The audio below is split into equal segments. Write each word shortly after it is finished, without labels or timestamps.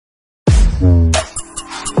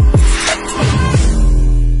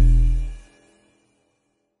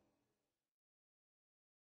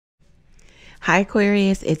Hi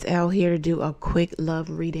Aquarius, it's Elle here to do a quick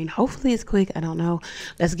love reading. Hopefully it's quick. I don't know.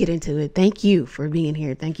 Let's get into it. Thank you for being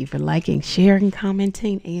here. Thank you for liking, sharing,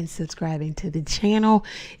 commenting, and subscribing to the channel.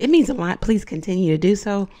 It means a lot. Please continue to do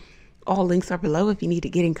so. All links are below if you need to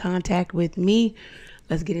get in contact with me.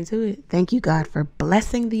 Let's get into it. Thank you, God, for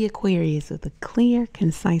blessing the Aquarius with a clear,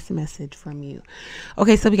 concise message from you.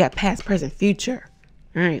 Okay, so we got past, present, future.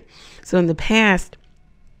 All right. So in the past,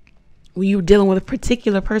 when you were dealing with a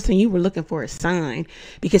particular person, you were looking for a sign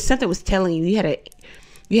because something was telling you, you had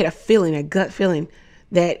a feeling, a gut feeling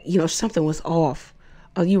that, something was off.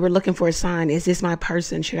 You were looking for a sign. Is this my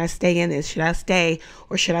person? Should I stay in this? Should I stay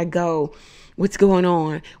or should I go? What's going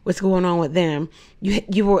on? What's going on with them?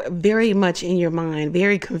 You were very much in your mind,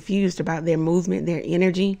 very confused about their movement, their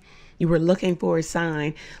energy. You were looking for a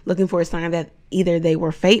sign that either they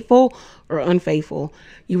were faithful or unfaithful.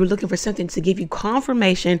 You were looking for something to give you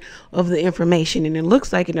confirmation of the information. And it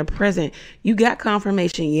looks like in the present, you got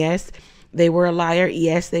confirmation. Yes, they were a liar.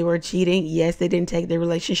 Yes, they were cheating. Yes, they didn't take their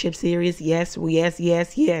relationship serious. Yes.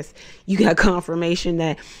 You got confirmation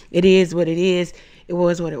that it is what it is. It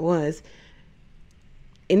was what it was.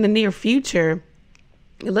 In the near future,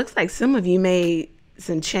 it looks like some of you made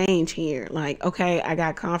some change here. Like, okay, I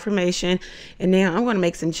got confirmation and now I'm going to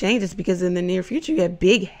make some changes because in the near future you have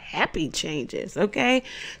big happy changes. Okay,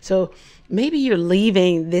 so maybe you're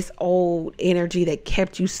leaving this old energy that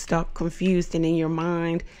kept you stuck, confused, and in your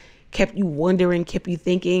mind kept you wondering, kept you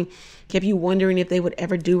thinking, kept you wondering if they would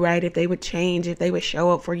ever do right, if they would change, if they would show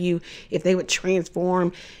up for you, if they would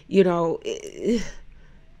transform.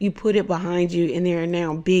 You put it behind you and there are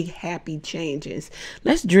now big happy changes.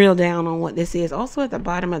 Let's drill down on what this is. Also at the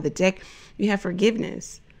bottom of the deck, you have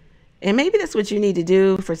forgiveness. And maybe that's what you need to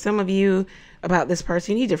do for some of you about this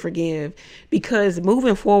person. You need to forgive because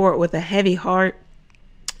moving forward with a heavy heart,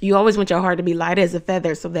 you always want your heart to be light as a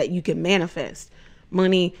feather so that you can manifest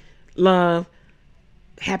money, love,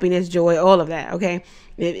 happiness, joy, all of that. Okay.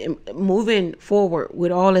 Moving forward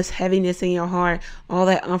with all this heaviness in your heart, all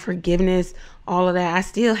that unforgiveness, all of that. I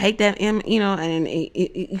still hate that, and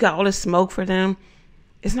you got all this smoke for them.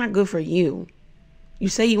 It's not good for you. You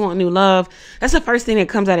say you want new love. That's the first thing that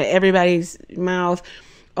comes out of everybody's mouth.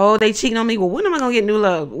 Oh, they cheating on me. Well, when am I going to get new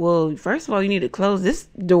love? Well, first of all, you need to close this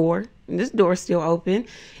door. And this door is still open.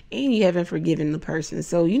 And you haven't forgiven the person.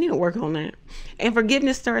 So you need to work on that. And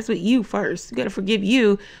forgiveness starts with you first. You got to forgive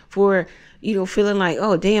you for, feeling like,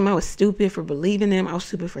 oh, damn, I was stupid for believing them. I was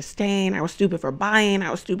stupid for staying. I was stupid for buying.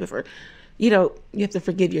 I was stupid for, you have to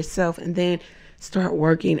forgive yourself and then start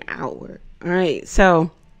working outward. All right. So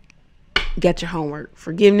get your homework,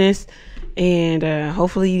 forgiveness, and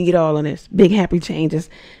hopefully you can get all of this. Big happy changes.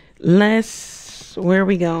 Where are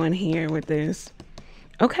we going here with this?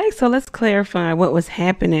 Okay, so let's clarify what was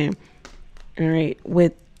happening, all right,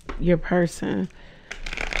 with your person.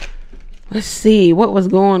 Let's see what was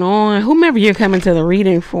going on. Whomever you're coming to the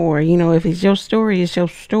reading for, if it's your story, it's your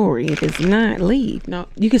story. If it's not, leave. No,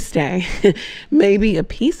 you can stay. Maybe a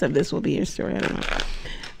piece of this will be your story. I don't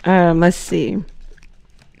know. Let's see.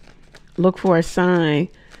 Look for a sign.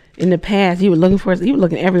 In the past, you were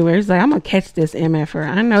looking everywhere. It's like, I'm going to catch this MFer.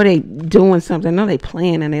 I know they doing something. I know they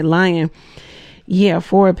playing and they lying. Yeah,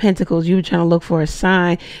 Four of Pentacles, you were trying to look for a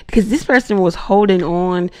sign because this person was holding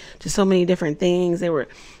on to so many different things. They were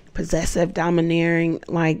possessive, domineering,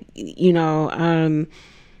 they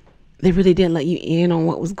really didn't let you in on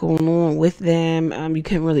what was going on with them. You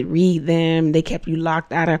couldn't really read them. They kept you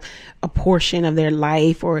locked out of a portion of their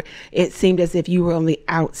life, or it seemed as if you were on the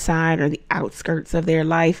outside or the outskirts of their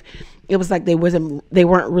life. It was like they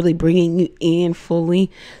weren't really bringing you in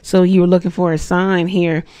fully. So you were looking for a sign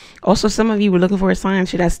here. Also, some of you were looking for a sign.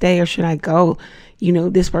 Should I stay or should I go?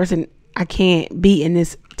 This person, I can't be in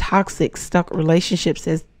this toxic, stuck relationship,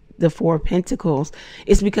 says the Four of Pentacles.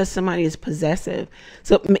 It's because somebody is possessive.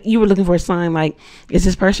 So you were looking for a sign like, is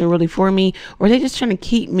this person really for me? Or are they just trying to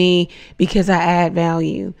keep me because I add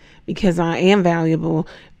value, because I am valuable?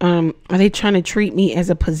 Are they trying to treat me as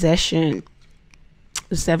a possession?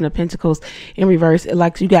 The Seven of Pentacles in reverse.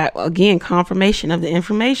 Like you got, again, confirmation of the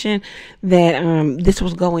information that this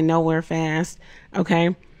was going nowhere fast.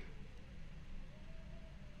 Okay.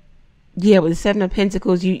 Yeah, with the Seven of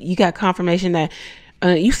Pentacles, you got confirmation that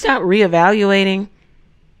you stop reevaluating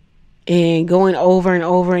and going over and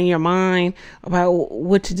over in your mind about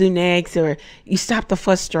what to do next, or you stop the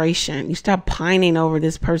frustration. You stop pining over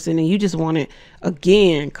this person and you just wanted,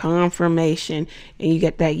 again, confirmation. And you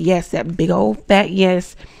get that yes, that big old fat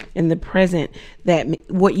yes in the present, that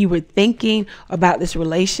what you were thinking about this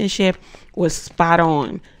relationship was spot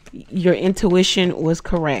on. Your intuition was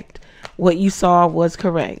correct. What you saw was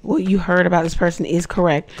correct. What you heard about this person is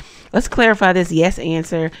correct. Let's clarify this yes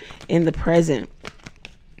answer in the present.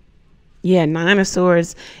 Yeah, 9 of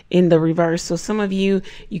Swords in the reverse. So some of you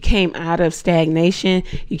came out of stagnation.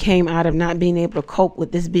 You came out of not being able to cope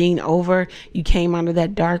with this being over. You came out of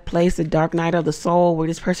that dark place, the dark night of the soul, where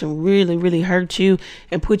this person really, really hurt you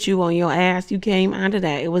and put you on your ass. You came out of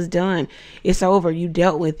that. It was done. It's over. You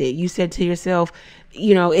dealt with it. You said to yourself,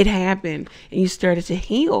 you know, it happened, and you started to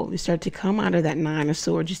heal. You started to come out of that 9 of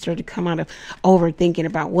Swords. You started to come out of overthinking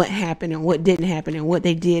about what happened and what didn't happen and what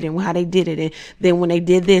they did and how they did it. And then when they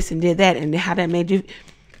did this and did that and how that made you,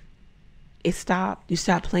 it stopped. You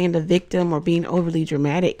stopped playing the victim or being overly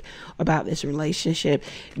dramatic about this relationship,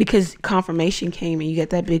 because confirmation came and you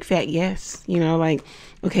get that big fat yes, you know, like,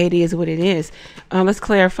 okay, it is what it is. Let's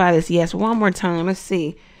clarify this yes one more time. Let's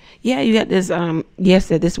see. Yeah, you got this, yes,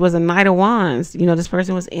 that this was a Knight of Wands. You know, this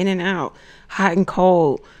person was in and out, hot and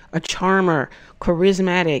cold, a charmer,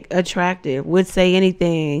 charismatic, attractive, would say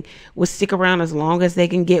anything, would stick around as long as they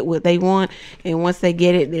can get what they want. And once they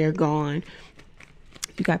get it, they're gone.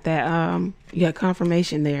 You got that, you got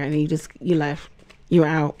confirmation there, and you left, you're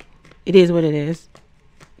out. It is what it is,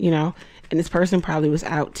 you know, and this person probably was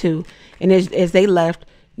out too. And as they left,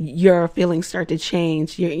 your feelings start to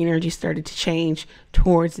change, your energy started to change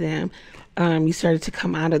towards them. You started to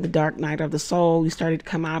come out of the dark night of the soul. You started to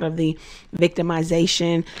come out of the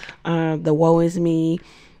victimization, the woe is me.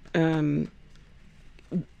 I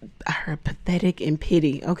heard pathetic and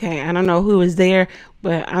pity. Okay, I don't know who is there,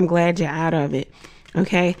 but I'm glad you're out of it.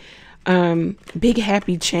 Okay, big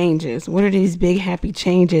happy changes. What are these big happy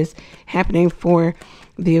changes happening for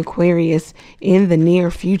the Aquarius in the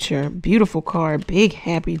near future? Beautiful card. Big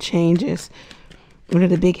happy changes. What are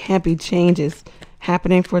the big happy changes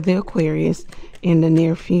happening for the Aquarius in the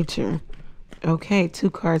near future? Okay,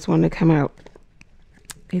 2 cards want to come out.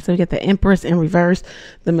 Okay, so we get the Empress in reverse,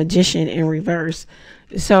 the Magician in reverse.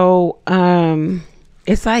 So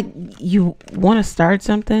it's like you want to start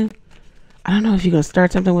something. I don't know if you're going to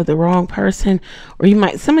start something with the wrong person, or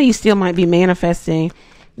some of you still might be manifesting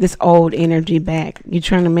this old energy back. You're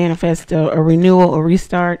trying to manifest a renewal, a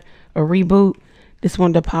restart, a reboot. This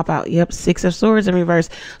one to pop out. Yep, 6 of Swords in reverse.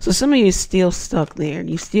 So some of you is still stuck there.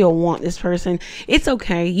 You still want this person. It's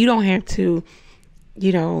okay. You don't have to,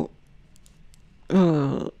 you know,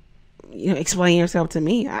 explain yourself to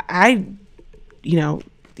me. You know,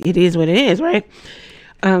 it is what it is, right?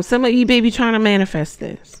 Some of you may be trying to manifest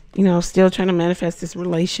this. You know, still trying to manifest this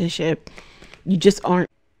relationship. You just aren't.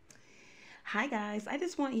 Hi guys, I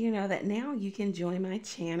just want you to know that now you can join my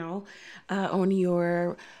channel on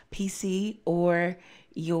your PC or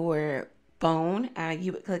your phone.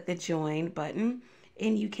 You would click the join button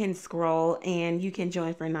and you can scroll and you can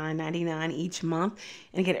join for $9.99 each month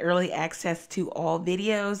and get early access to all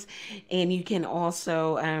videos. And you can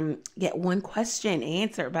also get one question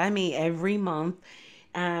answered by me every month.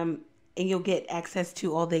 And you'll get access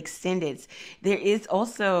to all the extendeds. There is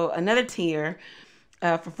also another tier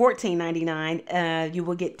for $14.99. You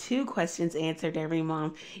will get 2 questions answered every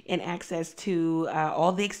month and access to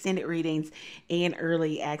all the extended readings and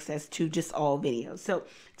early access to just all videos. So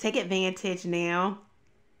take advantage now.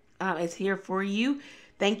 It's here for you.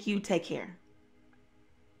 Thank you. Take care.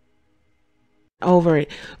 Over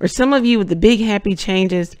it. Or some of you with the big happy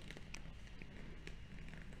changes,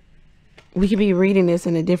 we could be reading this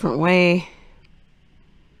in a different way.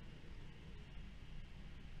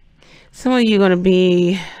 Some of you are going to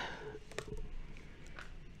be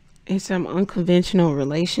in some unconventional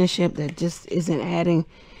relationship that just isn't adding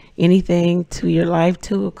anything to your life.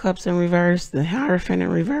 2 of Cups in reverse, the Hierophant in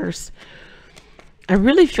reverse. I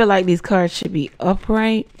really feel like these cards should be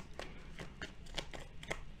upright.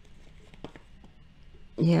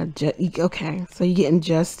 Yeah, okay. So you're getting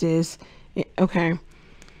justice. Okay.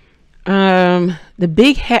 The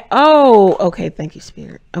big okay, thank you,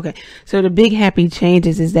 Spirit. Okay, so the big happy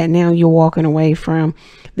changes is that now you're walking away from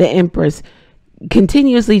the Empress,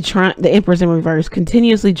 the Empress in reverse,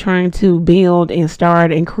 continuously trying to build and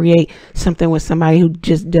start and create something with somebody who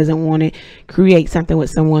just doesn't want it. Create something with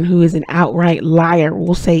someone who is an outright liar,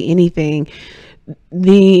 will say anything.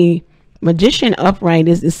 The Magician upright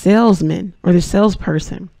is the salesman or the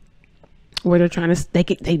salesperson, where they're trying to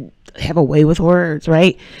they have a way with words,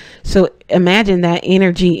 right? So imagine that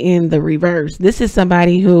energy in the reverse. This is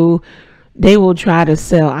somebody who they will try to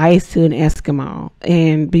sell ice to an Eskimo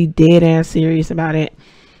and be dead ass serious about it.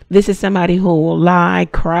 This is somebody who will lie,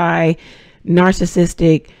 cry,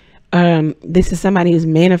 narcissistic. This is somebody who's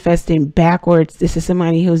manifesting backwards. This is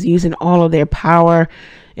somebody who's using all of their power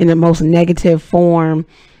in the most negative form.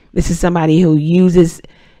 This is somebody who uses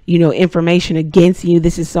you know, information against you.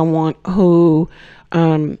 This is someone who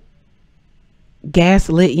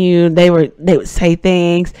gaslit you. They would say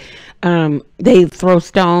things. They throw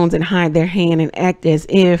stones and hide their hand and act as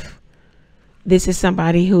if. This is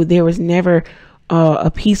somebody who there was never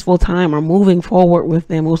a peaceful time or moving forward with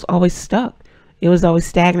them. It was always stuck. It was always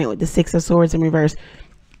stagnant with the Six of Swords in reverse.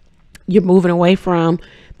 You're moving away from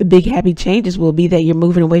the big happy changes will be that you're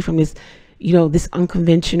moving away from this, you know, this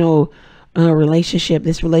unconventional relationship,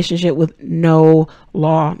 this relationship with no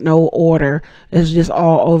law, no order. It's just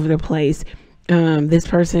all over the place. This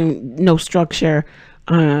person, no structure,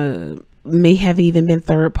 may have even been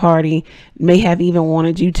third party, may have even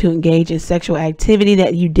wanted you to engage in sexual activity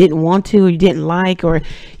that you didn't want to, or you didn't like, or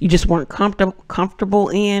you just weren't comfortable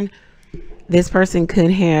in. This person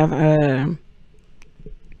could have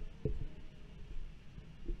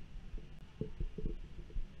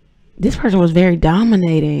this person was very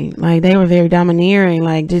dominating. Like, they were very domineering.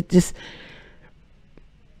 Like, just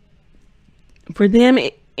for them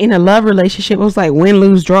in a love relationship, it was like win,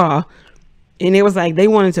 lose, draw. And it was like they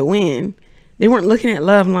wanted to win. They weren't looking at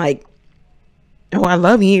love like, oh, I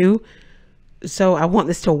love you, so I want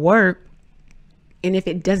this to work. And if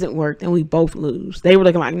it doesn't work, then we both lose. They were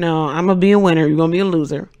looking like, no, I'm going to be a winner. You're going to be a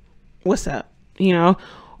loser. What's up? You know,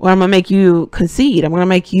 or I'm going to make you concede. I'm going to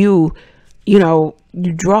make you, you know,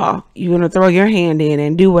 you draw. You're going to throw your hand in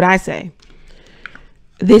and do what I say.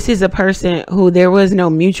 This is a person who there was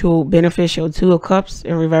no mutual beneficial. Two of Cups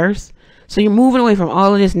in reverse. So you're moving away from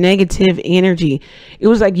all of this negative energy. It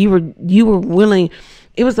was like you were willing.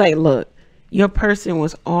 It was like, look, your person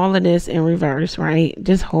was all of this in reverse, right?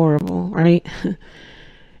 Just horrible, right?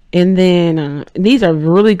 And then these are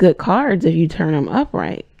really good cards if you turn them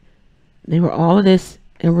upright. They were all of this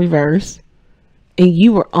in reverse, and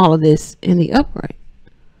you were all of this in the upright.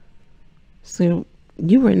 So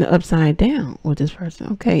you were in the upside down with this person.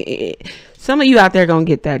 Okay, some of you out there gonna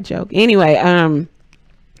get that joke. Anyway,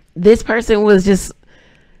 this person was just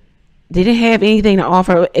didn't have anything to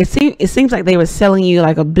offer. It seems like they were selling you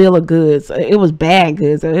like a bill of goods. It was bad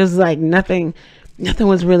goods. It was like nothing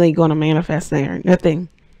was really going to manifest there. Nothing.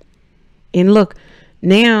 And look,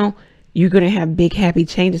 now you're going to have big happy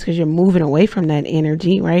changes because you're moving away from that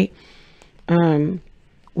energy, right?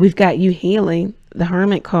 We've got you healing, the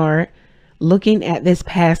Hermit card, looking at this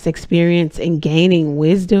past experience and gaining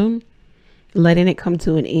wisdom, letting it come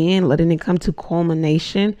to an end, letting it come to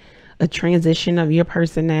culmination, a transition of your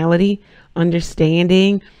personality,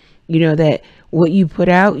 understanding, you know, that what you put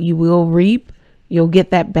out, you will reap, you'll get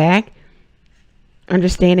that back.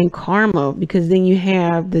 Understanding karma, because then you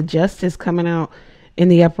have the Justice coming out in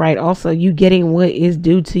the upright. Also, you getting what is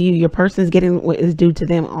due to you. Your person's getting what is due to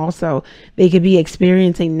them also. They could be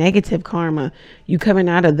experiencing negative karma. You coming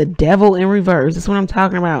out of the Devil in reverse. That's what I'm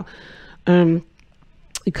talking about. You're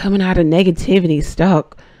coming out of negativity,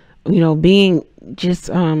 stuck, you know, being just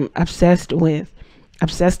obsessed with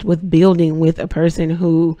building with a person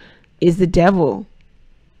who is the devil.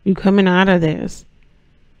 You coming out of this.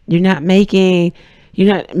 You're not making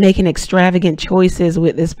extravagant choices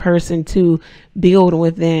with this person to build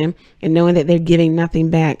with them, and knowing that they're giving nothing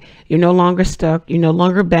back. You're no longer stuck. You're no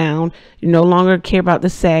longer bound. You no longer care about the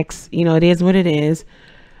sex. You know, it is what it is.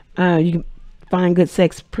 You can find good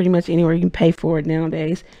sex pretty much anywhere. You can pay for it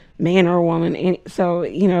nowadays, man or woman. And so,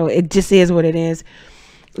 you know, it just is what it is.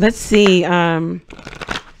 Let's see.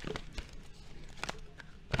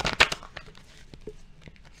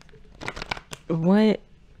 What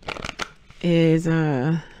is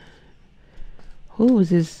who is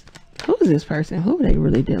this person? Who are they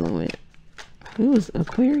really dealing with? Who is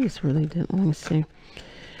Aquarius really dealing? Let me see.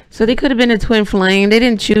 So they could have been a twin flame. They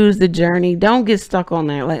didn't choose the journey. Don't get stuck on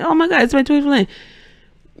that. Like, oh my God, it's my twin flame.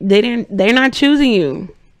 They're not choosing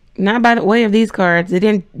you. Not by the way of these cards. They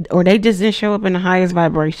just didn't show up in the highest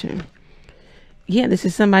vibration. Yeah, this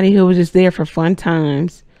is somebody who was just there for fun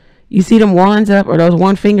times. You see them wands up, or those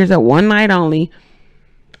one fingers up, one night only,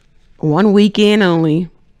 one weekend only.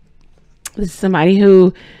 This is somebody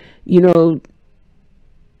who, you know,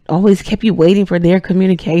 always kept you waiting for their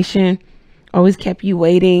communication. Always kept you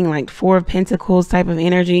waiting, like Four of Pentacles type of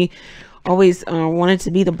energy. Always wanted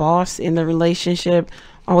to be the boss in the relationship.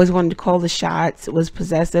 Always wanted to call the shots. Was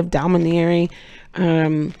possessive, domineering,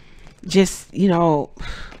 just, you know,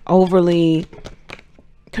 overly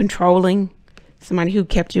controlling. Somebody who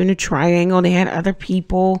kept you in a triangle. They had other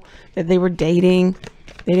people that they were dating.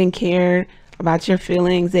 They didn't care about your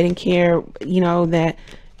feelings. They didn't care, you know, that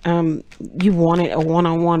you wanted a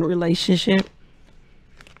one-on-one relationship.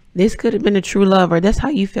 This could have been a true love, or that's how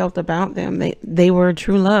you felt about them. They were a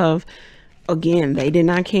true love. Again, they did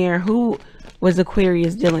not care. Who was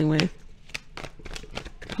Aquarius dealing with?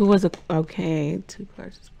 Who was a, okay, 2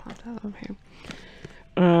 cards just popped out of here.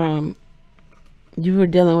 You were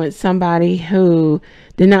dealing with somebody who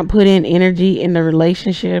did not put in energy in the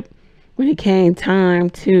relationship when it came time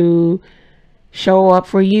to show up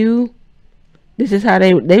for you. This is how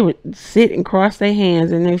they would sit and cross their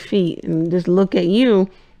hands and their feet and just look at you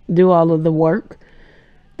do all of the work.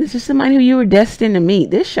 This is somebody who you were destined to meet.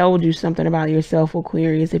 This showed you something about yourself,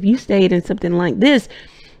 Aquarius. If you stayed in something like this,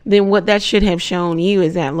 then what that should have shown you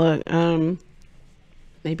is that, look,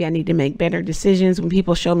 maybe I need to make better decisions. When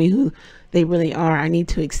people show me who they really are, I need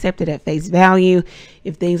to accept it at face value.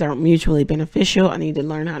 If things aren't mutually beneficial, I need to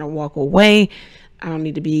learn how to walk away. I don't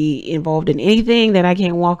need to be involved in anything that I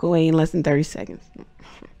can't walk away in less than 30 seconds.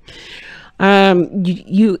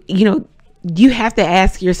 You know, you have to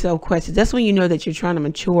ask yourself questions. That's when you know that you're trying to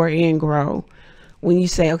mature and grow. When you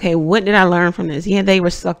say, okay, what did I learn from this? Yeah, they were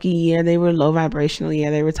sucky. Yeah, they were low vibrational.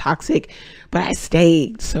 Yeah, they were toxic, but I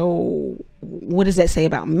stayed. So what does that say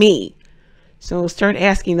about me? So start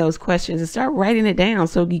asking those questions and start writing it down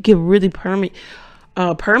so you can really permeate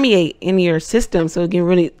in your system, so you can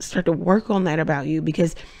really start to work on that about you,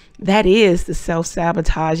 because that is the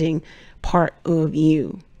self-sabotaging part of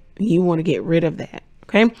you. You want to get rid of that.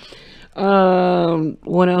 Okay.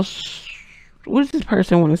 What else? What does this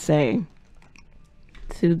person want to say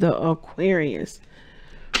to the Aquarius?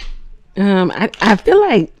 I feel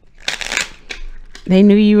like they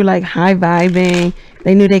knew you were like high vibing.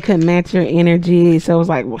 They knew they couldn't match your energy. So it was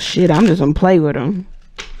like, well, shit, I'm just gonna play with them.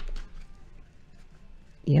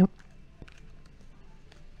 Yep.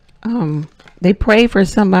 They prayed for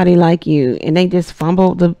somebody like you and they just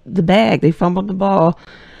fumbled the bag. They fumbled the ball.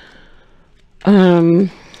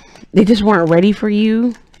 They just weren't ready for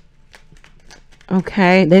you.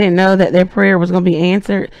 Okay. They didn't know that their prayer was going to be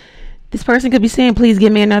answered. This person could be saying, please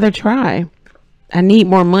give me another try. I need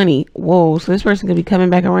more money. Whoa. So this person could be coming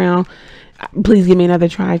back around. Please give me another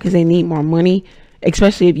try, because they need more money,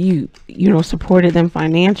 especially if you know, supported them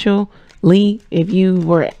financially. If you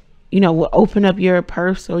were, you know, will open up your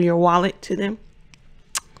purse or your wallet to them.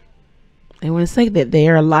 They want to say that they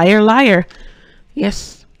are a liar.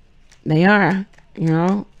 Yes, they are. You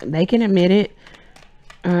know, they can admit it.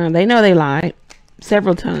 They know they lied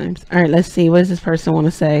several times. All right, let's see. What does this person want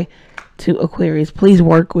to say to Aquarius? Please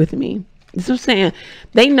work with me. This is what I'm saying.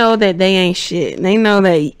 They know that they ain't shit. They know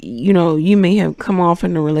that, you know, you may have come off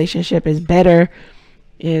in the relationship as better,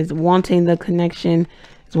 is wanting the connection,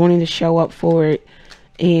 is wanting to show up for it.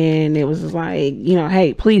 And it was like, you know,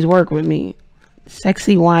 hey, please work with me.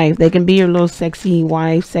 Sexy wife. They can be your little sexy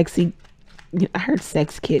wife, sexy, I heard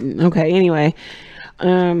sex kitten. Okay, anyway.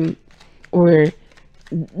 Or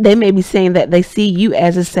they may be saying that they see you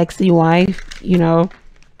as a sexy wife, you know.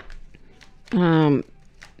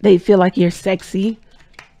 They feel like you're sexy.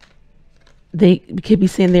 They could be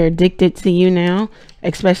saying they're addicted to you now,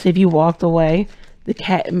 especially if you walked away. The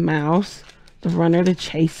cat and mouse, the runner, the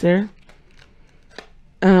chaser.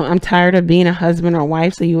 I'm tired of being a husband or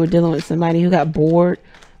wife. So you were dealing with somebody who got bored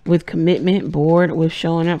with commitment, bored with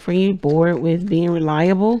showing up for you, bored with being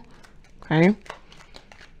reliable. Okay.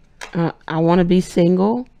 I want to be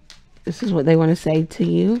single. This is what they want to say to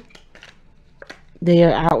you. They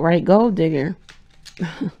are outright gold digger.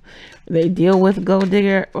 They deal with a gold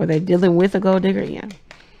digger, or they're dealing with a gold digger. Yeah.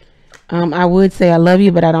 I would say I love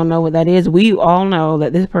you, but I don't know what that is. We all know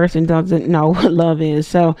that this person doesn't know what love is.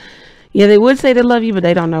 So yeah, they would say they love you, but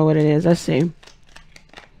they don't know what it is. Let's see.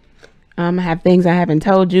 I have things I haven't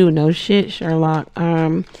told you. No shit, Sherlock.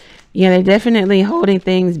 Yeah, they're definitely holding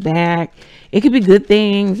things back. It could be good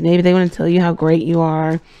things. Maybe they want to tell you how great you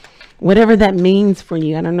are. Whatever that means for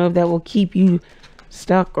you. I don't know if that will keep you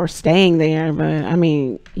stuck or staying there, but I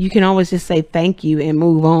mean, you can always just say thank you and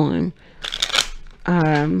move on.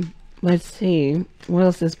 Let's see. What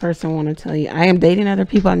else does this person want to tell you? I am dating other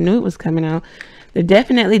people. I knew it was coming out. They're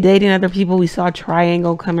definitely dating other people. We saw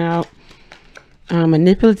triangle come out.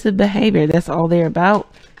 Manipulative behavior. That's all they're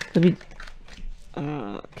about. Could be.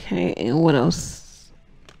 Okay. And what else?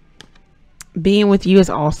 Being with you is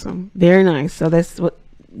awesome. Very nice. So that's what.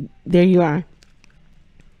 There you are.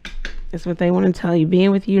 That's what they want to tell you.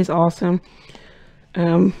 Being with you is awesome.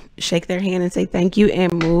 Shake their hand and say thank you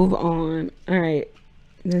and move on. All right.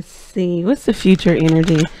 Let's see. What's the future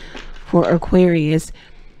energy for Aquarius?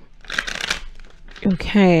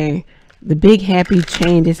 Okay. The big happy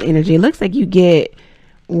changes energy. It looks like you get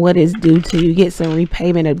what is due to you. Get some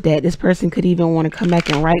repayment of debt. This person could even want to come back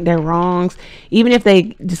and right their wrongs. Even if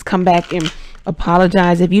they just come back and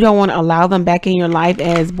apologize. If you don't want to allow them back in your life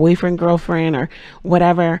as boyfriend, girlfriend, or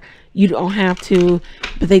whatever, you don't have to.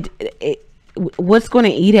 But what's going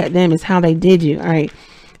to eat at them is how they did you. All right.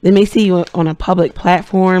 They may see you on a public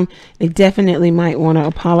platform. They definitely might want to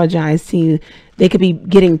apologize to you. They could be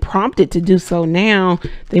getting prompted to do so now.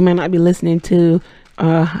 They might not be listening to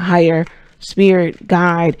a higher spirit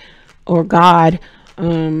guide or God.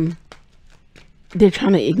 They're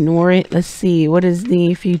trying to ignore it. Let's see. What is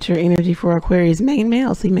the future energy for Aquarius main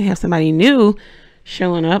male? So you may have somebody new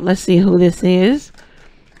showing up. Let's see who this is.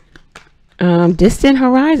 Distant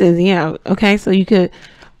horizons. Yeah. Okay. So you could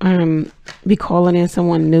be calling in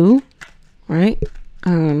someone new, right?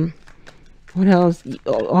 What else?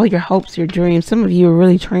 All your hopes, your dreams. Some of you are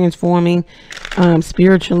really transforming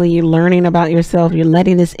spiritually. You're learning about yourself. You're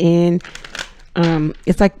letting this in.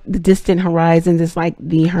 It's like the distant horizons. It's like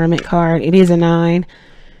the Hermit card. It is a 9.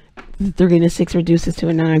 3 and a 6 reduces to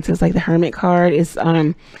a 9. So it's like the Hermit card. It's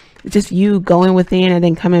just you going within and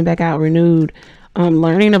then coming back out renewed.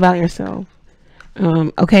 Learning about yourself.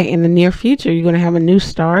 Okay, in the near future, you're going to have a new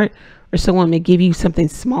start, or someone may give you something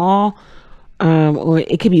small, or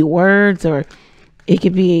it could be words, or it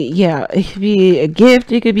could be, yeah, it could be a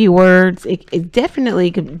gift. It could be words. It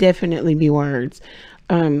definitely could be words.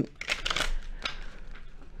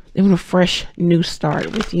 They want a fresh new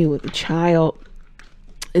start with you, with a child.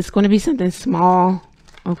 It's going to be something small.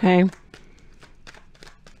 Okay.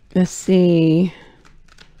 Let's see.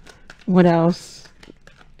 What else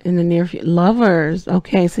in the near future? Lovers.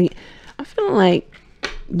 Okay. So I feel like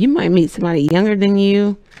you might meet somebody younger than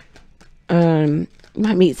you. You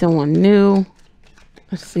might meet someone new.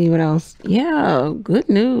 Let's see what else. Yeah. Good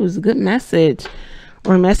news. Good message.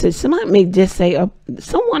 Or a message. Someone may just say,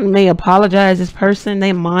 someone may apologize. This person,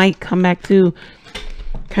 they might come back to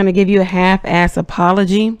kind of give you a half-ass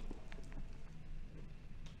apology.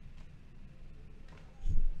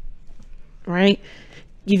 Right?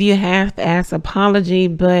 Give you a half-ass apology,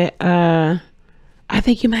 but I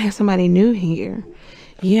think you might have somebody new here.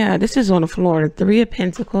 Yeah, this is on the floor. The 3 of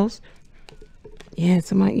Pentacles. Yeah,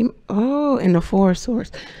 somebody. Oh, and the 4 of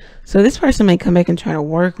Swords. So this person may come back and try to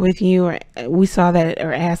work with you, or we saw that,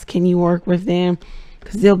 or ask, can you work with them?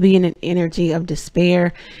 Because they'll be in an energy of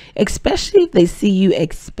despair, especially if they see you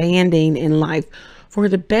expanding in life. For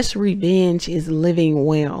the best revenge is living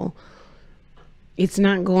well. It's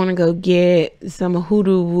not going to go get some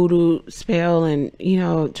hoodoo voodoo spell and, you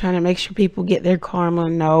know, trying to make sure people get their karma.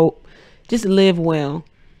 No, just live well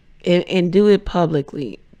and do it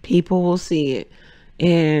publicly. People will see it.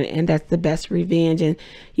 And that's the best revenge. And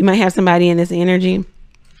you might have somebody in this energy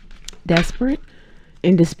desperate,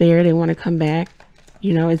 in despair. They want to come back.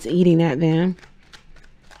 You know, it's eating at them.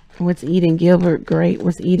 What's eating Gilbert? Great.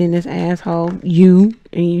 What's eating this asshole? You,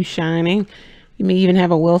 and you shining. You may even have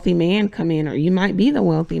a wealthy man come in, or you might be the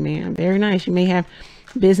wealthy man. Very nice. You may have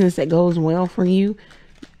business that goes well for you.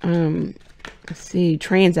 Let's see.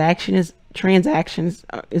 Transactions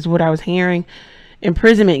is what I was hearing.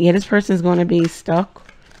 Imprisonment. Yeah, this person is going to be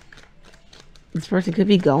stuck. This person could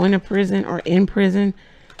be going to prison or in prison.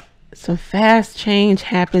 Some fast change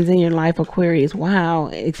happens in your life, Aquarius. Wow.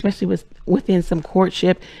 Especially within some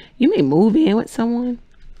courtship. You may move in with someone.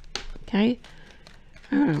 Okay.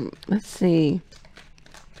 Let's see.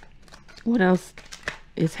 What else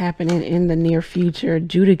is happening in the near future?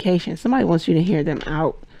 Adjudication. Somebody wants you to hear them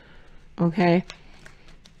out. Okay.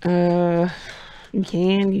 You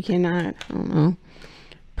can, you cannot. I don't know.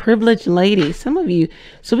 Privileged lady. Some of you.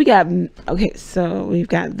 So we got, okay, so we've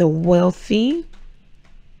got the wealthy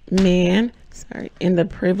man, sorry, and the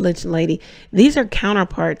privileged lady. These are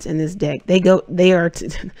counterparts in this deck. They go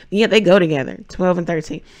together. 12 and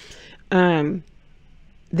 13.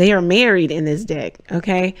 They are married in this deck.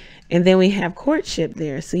 Okay. And then we have courtship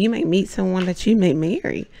there. So you may meet someone that you may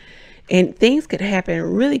marry, and things could happen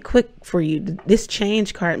really quick for you. This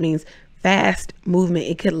change card means fast movement.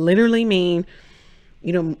 It could literally mean,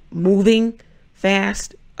 you know, moving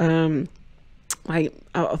fast, like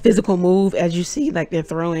a physical move, as you see, like they're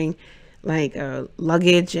throwing like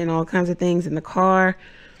luggage and all kinds of things in the car.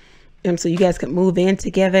 So you guys could move in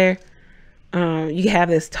together. You have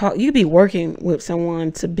this talk. You could be working with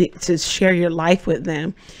someone to share your life with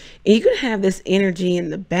them. And you could have this energy in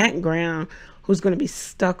the background who's going to be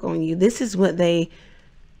stuck on you. This is what 2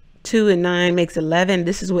 and 9 makes 11.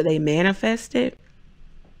 This is what they manifested.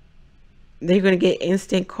 They're going to get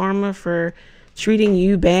instant karma for treating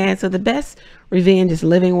you bad. So the best revenge is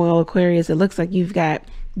living well, Aquarius. It looks like you've got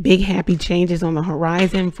big happy changes on the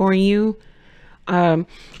horizon for you. And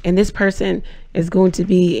this person is going to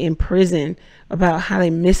be in prison about how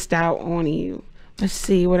they missed out on you. Let's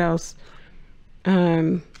see what else.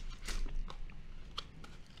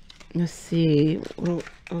 Let's see.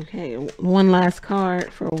 Okay, one last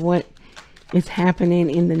card for what is happening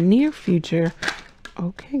in the near future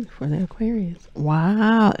Okay, for the Aquarius.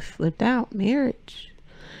 Wow, it flipped out. Marriage.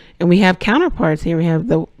 And we have counterparts here. We have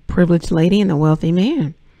the privileged lady and the wealthy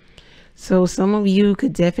man. So some of you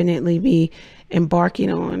could definitely be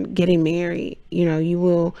embarking on getting married. You know, you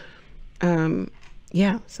will,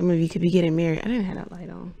 yeah, some of you could be getting married. I didn't have that light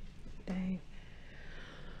on. Dang.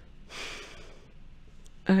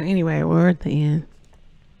 Anyway, we're at the end.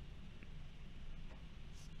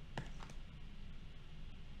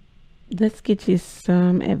 Let's get you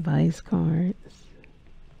some advice cards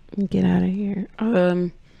and get out of here.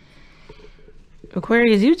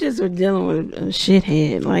 Aquarius, you just were dealing with a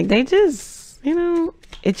shithead. Like, they just, you know,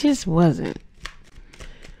 it just wasn't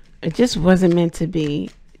meant to be.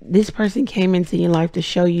 This person came into your life to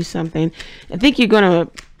show you something. I think you're going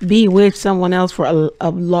to be with someone else for a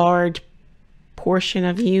large portion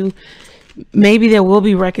of you. Maybe there will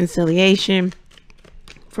be reconciliation.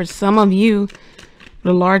 For some of you,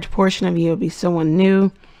 the large portion of you will be someone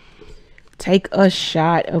new. Take a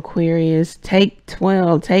shot, Aquarius. Take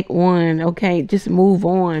 12. Take 1. Okay, just move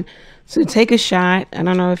on. So take a shot. I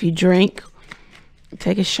don't know if you drink.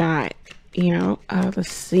 Take a shot. You know,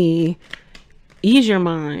 let's see. Ease your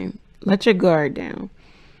mind. Let your guard down.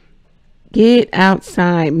 Get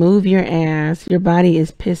outside. Move your ass. Your body is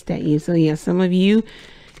pissed at you. So yeah, some of you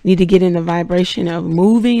need to get in the vibration of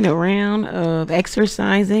moving around, of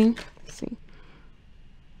exercising.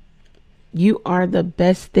 You are the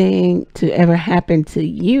best thing to ever happen to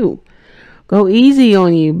you. Go easy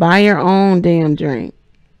on you. Buy your own damn drink.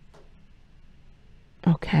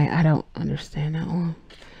 Okay, I don't understand that one.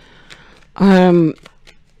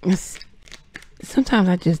 Sometimes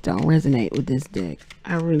I just don't resonate with this deck.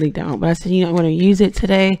 I really don't. But I said, you know, I'm going to use it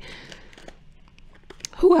today.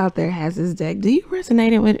 Who out there has this deck? Do you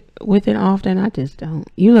resonate with it often? I just don't.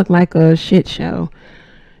 You look like a shit show.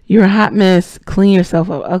 You're a hot mess. Clean yourself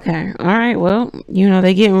up. Okay. All right. Well, you know,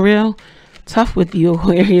 they're getting real tough with you,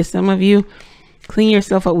 Aquarius. Some of you clean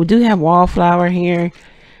yourself up. We do have wallflower here.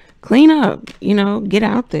 Clean up. You know, get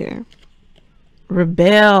out there.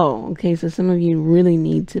 Rebel. Okay. So some of you really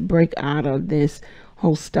need to break out of this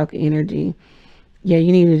whole stuck energy. Yeah,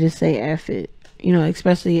 you need to just say F it. You know,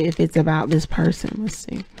 especially if it's about this person. Let's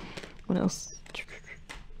see. What else?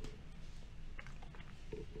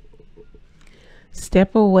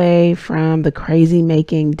 Step away from the crazy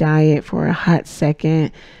making diet for a hot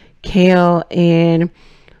second. Kale and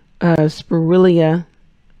spirulina.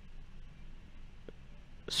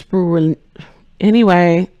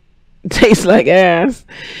 Anyway, tastes like ass.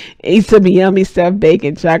 Eat some yummy stuff,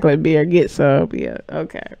 bacon, chocolate, beer. Get some. Yeah,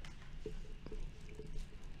 okay.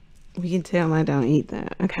 We can tell I don't eat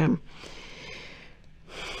that. Okay.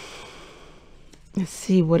 Let's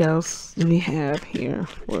see what else do we have here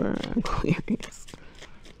for Aquarius.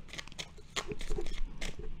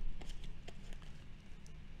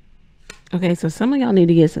 Okay, so some of y'all need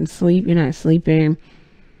to get some sleep. You're not sleeping.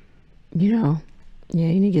 You know, yeah,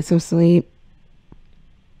 you need to get some sleep.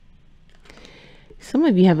 Some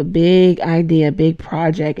of you have a big idea, a big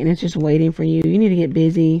project, and it's just waiting for you. You need to get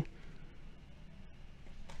busy.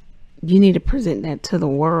 You need to present that to the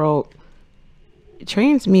world.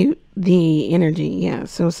 Transmute the energy. Yeah,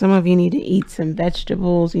 so some of you need to eat some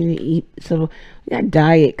vegetables. You need to eat, so we got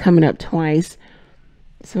diet coming up twice.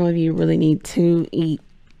 Some of you really need to eat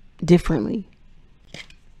differently.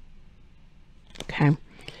 Okay.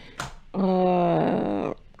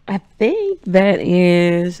 I think that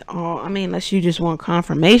is all. I mean, unless you just want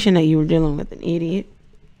confirmation that you were dealing with an idiot.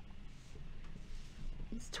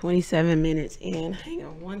 It's 27 minutes in. Hang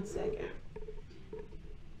on one second.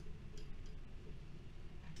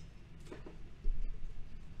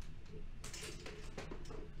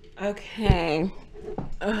 Okay.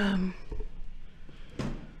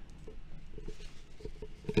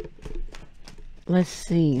 Let's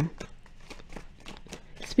see.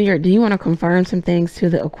 Spirit, do you want to confirm some things to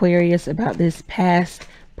the Aquarius about this past,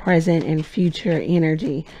 present, and future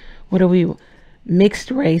energy? What are we?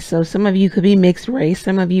 Mixed race. So some of you could be mixed race.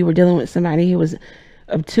 Some of you were dealing with somebody who was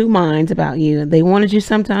of two minds about you. They wanted you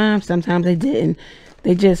sometimes they didn't.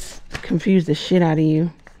 They just confused the shit out of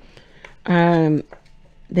you.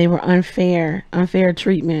 They were unfair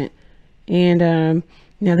treatment. And, you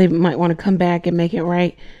know, they might want to come back and make it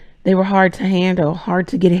right. They were hard to handle, hard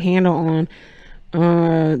to get a handle on.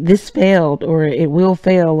 This failed, or it will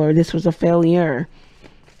fail, or this was a failure.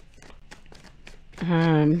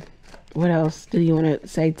 What else do you want to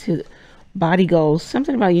say to body goals?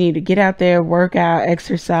 Something about you need to get out there, work out,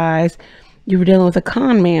 exercise. You were dealing with a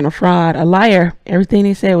con man, a fraud, a liar. Everything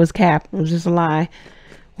they said was cap. It was just a lie.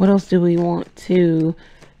 What else do we want to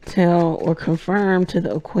tell or confirm to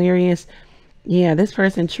the Aquarius? Yeah, this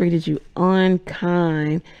person treated you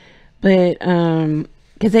unkind, but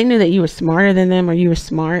because they knew that you were smarter than them or you were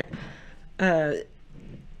smart. Uh,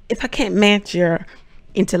 if I can't match your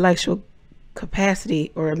intellectual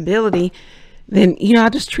capacity or ability, then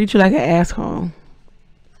I'll just treat you like an asshole.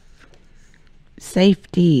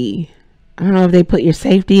 Safety. I don't know if they put your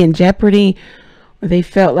safety in jeopardy or they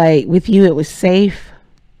felt like with you it was safe.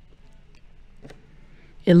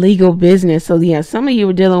 Illegal business. So yeah, some of you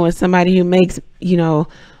were dealing with somebody who makes,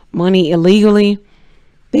 money illegally.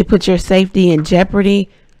 They put your safety in jeopardy.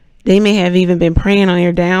 They may have even been preying on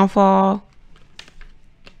your downfall.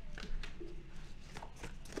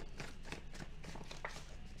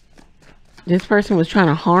 This person was trying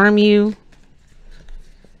to harm you.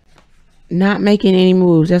 Not making any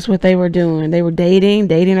moves. That's what they were doing. They were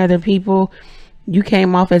dating other people. You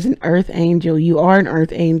came off as an earth angel. You are an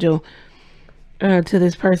earth angel to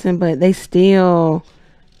this person, but they still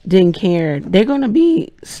didn't care. They're going to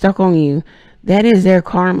be stuck on you. That is their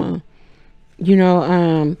karma.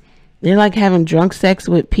 They're like having drunk sex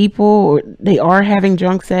with people, or they are having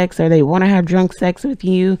drunk sex, or they want to have drunk sex with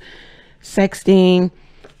you, sexting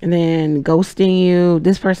and then ghosting you.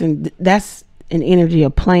 This person, that's an energy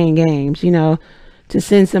of playing games, to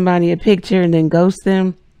send somebody a picture and then ghost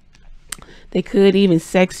them. They could even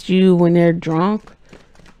sext you when they're drunk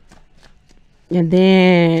and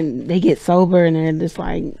then they get sober and they're just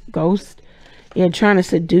like ghost. They're trying to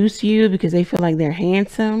seduce you because they feel like they're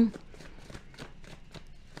handsome.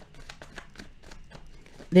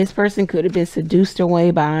 This person could have been seduced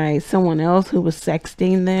away by someone else who was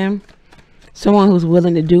sexting them. Someone who's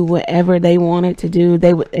willing to do whatever they wanted to do.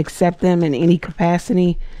 They would accept them in any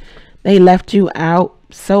capacity. They left you out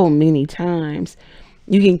so many times.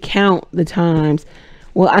 You can count the times.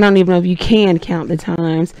 Well, I don't even know if you can count the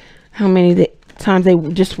times. How many times they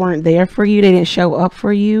just weren't there for you. They didn't show up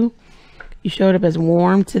for you. You showed up as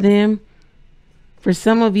warm to them. For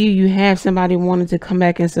some of you, you have somebody wanting to come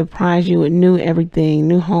back and surprise you with new everything.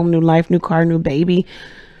 New home, new life, new car, new baby.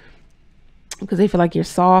 Because they feel like you're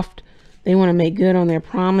soft. They want to make good on their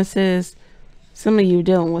promises. Some of you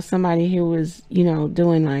dealing with somebody who was,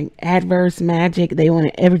 doing like adverse magic. They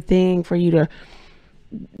wanted everything for you to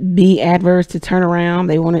be adverse to turn around.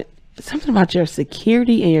 They wanted something about your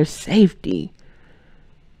security and your safety.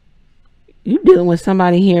 You dealing with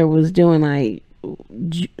somebody here was doing like,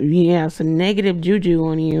 some negative juju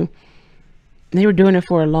on you. They were doing it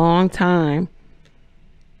for a long time.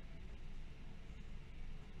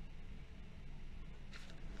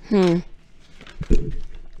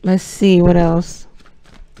 Let's see what else.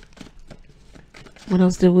 What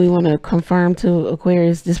else do we want to confirm to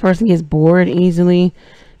Aquarius? This person gets bored easily.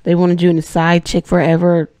 They wanted you in the side chick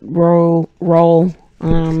forever role.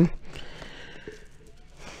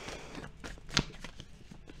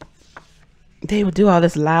 They would do all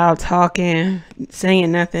this loud talking,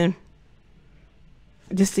 saying nothing,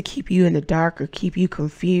 just to keep you in the dark or keep you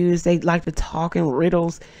confused. They like to talk in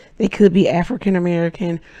riddles. They could be African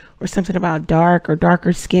American or something about dark or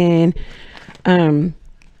darker skin.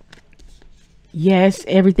 Yes,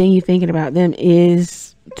 everything you're thinking about them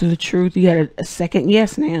is to the truth. You got a second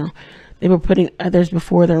yes now. They were putting others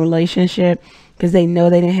before their relationship because they know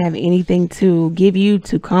they didn't have anything to give you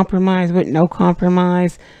to compromise with. No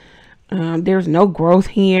compromise. There's no growth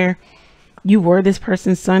here. You were this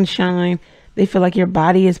person's sunshine. They feel like your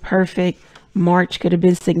body is perfect. March could have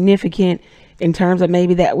been significant in terms of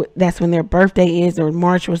maybe that's when their birthday is, or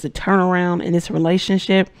March was the turnaround in this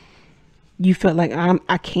relationship. You felt like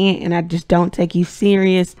I can't and I just don't take you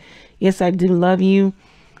serious. Yes, I do love you.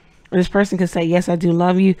 Or this person could say, yes, I do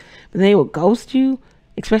love you, but they will ghost you,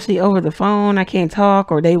 especially over the phone. I can't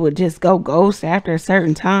talk, or they would just go ghost after a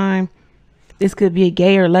certain time. This could be a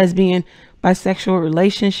gay or lesbian, bisexual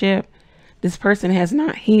relationship. This person has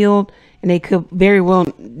not healed, and they could very well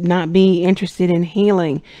not be interested in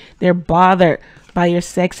healing. They're bothered by your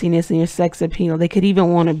sexiness and your sex appeal. They could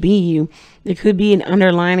even want to be you. There could be an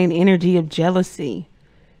underlying energy of jealousy.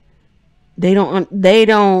 They feel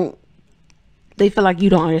like you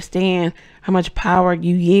don't understand how much power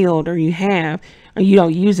you yield or you have, or you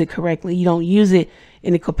don't use it correctly. You don't use it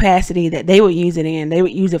in the capacity that they would use it in. They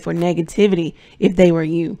would use it for negativity if they were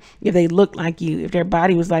you, if they looked like you, if their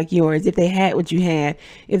body was like yours, if they had what you had,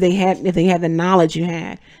 if they had the knowledge you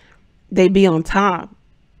had, they'd be on top.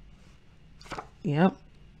 Yep.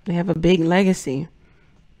 They have a big legacy.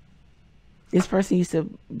 This person used to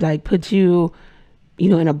like put you,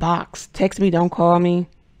 in a box. Text me, don't call me.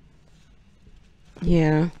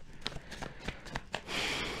 Yeah.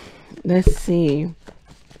 Let's see.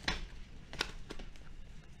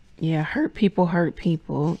 Yeah, hurt people hurt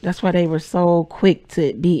people. That's why they were so quick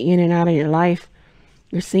to be in and out of your life.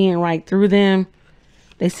 You're seeing right through them.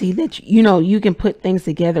 They see that, you know, you can put things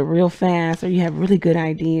together real fast, or you have really good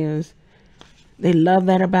ideas. They love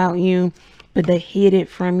that about you, but they hid it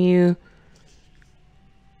from you.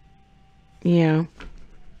 Yeah.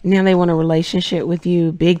 Now they want a relationship with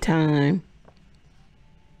you big time.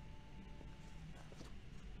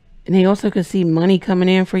 And they also could see money coming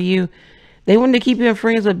in for you. They wanted to keep you in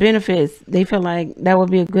friends with benefits. They felt like that would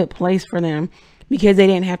be a good place for them because they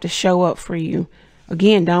didn't have to show up for you.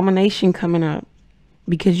 Again, domination coming up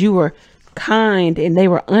because you were kind and they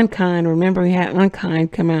were unkind. Remember, we had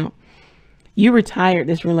unkind come out. You retired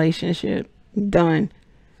this relationship. Done.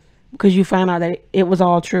 Because you found out that it was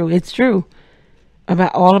all true. It's true.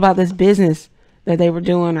 All about this business that they were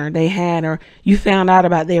doing or they had, or you found out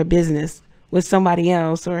about their business with somebody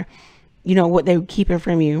else, or, you know, what they were keeping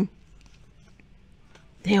from you.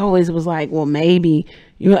 They always was like, well, maybe.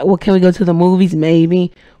 You're like, well, can we go to the movies?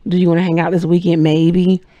 Maybe. Do you want to hang out this weekend?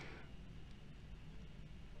 Maybe.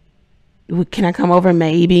 Can I come over?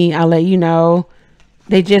 Maybe. I'll let you know.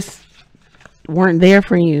 They just weren't there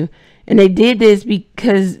for you. And they did this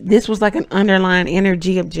because this was like an underlying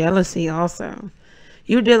energy of jealousy also.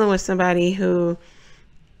 You're dealing with somebody who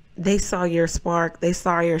they saw your spark. They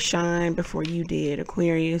saw your shine before you did,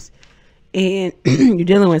 Aquarius. And you're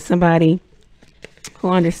dealing with somebody who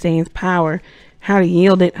understands power, how to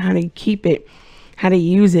yield it, how to keep it, how to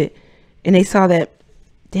use it. And they saw that,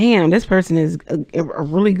 damn, this person is a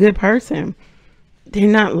really good person. They're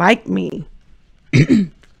not like me.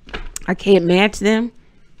 I can't match them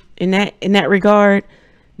in that regard.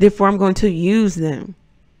 Therefore, I'm going to use them.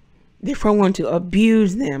 Therefore, I'm going to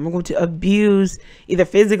abuse them. I'm going to abuse either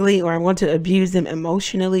physically or I'm going to abuse them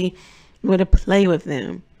emotionally. I'm going to play with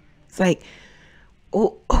them. It's like,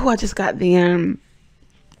 oh, I just got the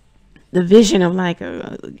vision of like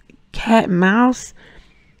a cat mouse,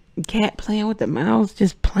 cat playing with the mouse,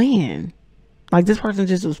 just playing. Like this person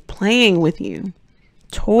just was playing with you,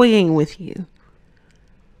 toying with you,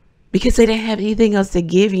 because they didn't have anything else to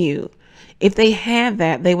give you. If they had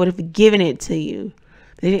that, they would have given it to you.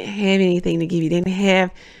 They didn't have anything to give you. They didn't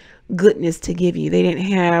have goodness to give you. They didn't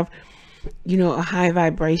have, you know, a high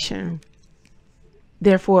vibration.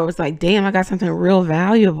 Therefore, it was like, damn, I got something real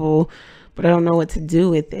valuable, but I don't know what to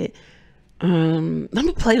do with it. Let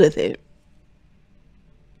me play with it.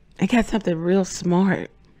 I got something real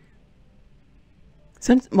smart.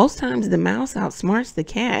 Most times the mouse outsmarts the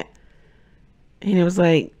cat. And it was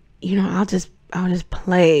like, you know, I'll just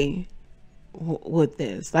play with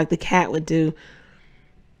this, like the cat would do.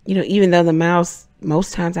 You know, even though the mouse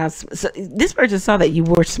most times so this person saw that you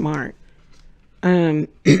were smart, but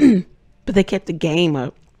they kept the game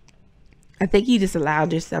up. I think you just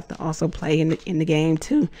allowed yourself to also play in the game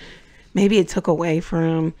too. Maybe it took away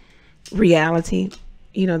from reality.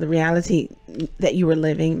 You know, the reality that you were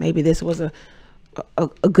living. Maybe this was a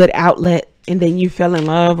good outlet, and then you fell in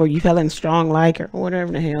love, or you fell in strong like, or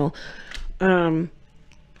whatever the hell. And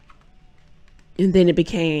then it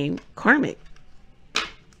became karmic.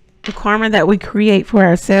 The karma that we create for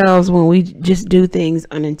ourselves when we just do things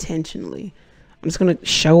unintentionally. I'm just going to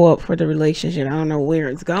show up for the relationship. I don't know where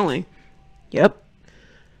it's going. Yep.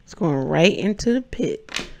 It's going right into the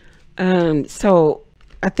pit. So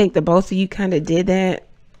I think that both of you kind of did that.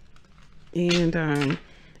 And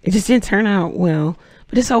it just didn't turn out well.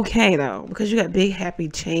 But it's okay though, because you got big happy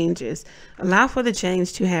changes. Allow for the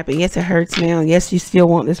change to happen. Yes, it hurts now. Yes, you still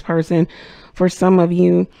want this person. For some of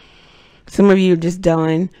you are just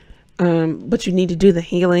done. But you need to do the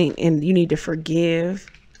healing and you need to forgive.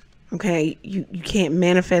 Okay, you can't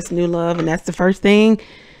manifest new love, and that's the first thing.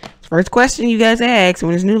 First question you guys ask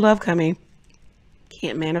when there's new love coming.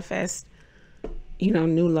 Can't manifest, you know,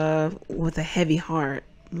 new love with a heavy heart.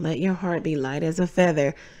 Let your heart be light as a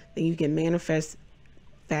feather. Then you can manifest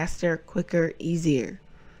faster, quicker, easier.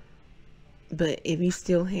 But if you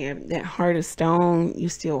still have that heart of stone, you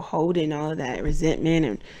still holding all of that resentment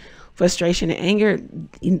and frustration and anger,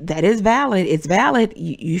 that is valid. It's valid.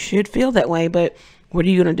 You should feel that way, but what are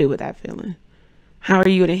you going to do with that feeling? How are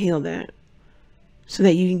you going to heal that so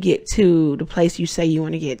that you can get to the place you say you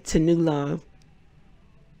want to get, to new love?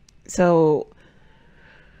 So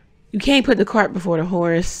you can't put the cart before the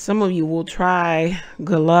horse. Some of you will try.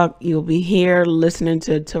 Good luck. You'll be here listening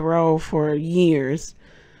to tarot for years.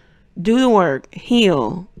 Do the work,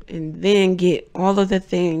 heal, and then get all of the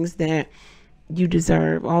things that you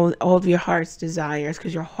deserve, all of your heart's desires,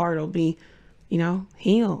 because your heart will be you know,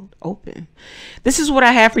 healed, open. This is what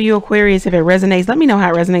I have for you, Aquarius. If it resonates, let me know how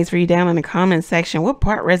it resonates for you down in the comment section. What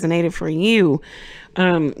part resonated for you?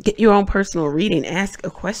 Get your own personal reading. Ask a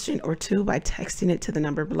question or two by texting it to the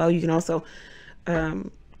number below. You can also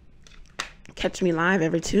catch me live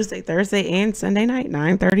every Tuesday, Thursday, and Sunday night,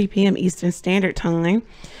 9:30 p.m. Eastern Standard Time.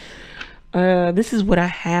 This is what I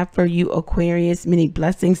have for you, Aquarius. Many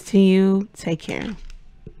blessings to you. Take care.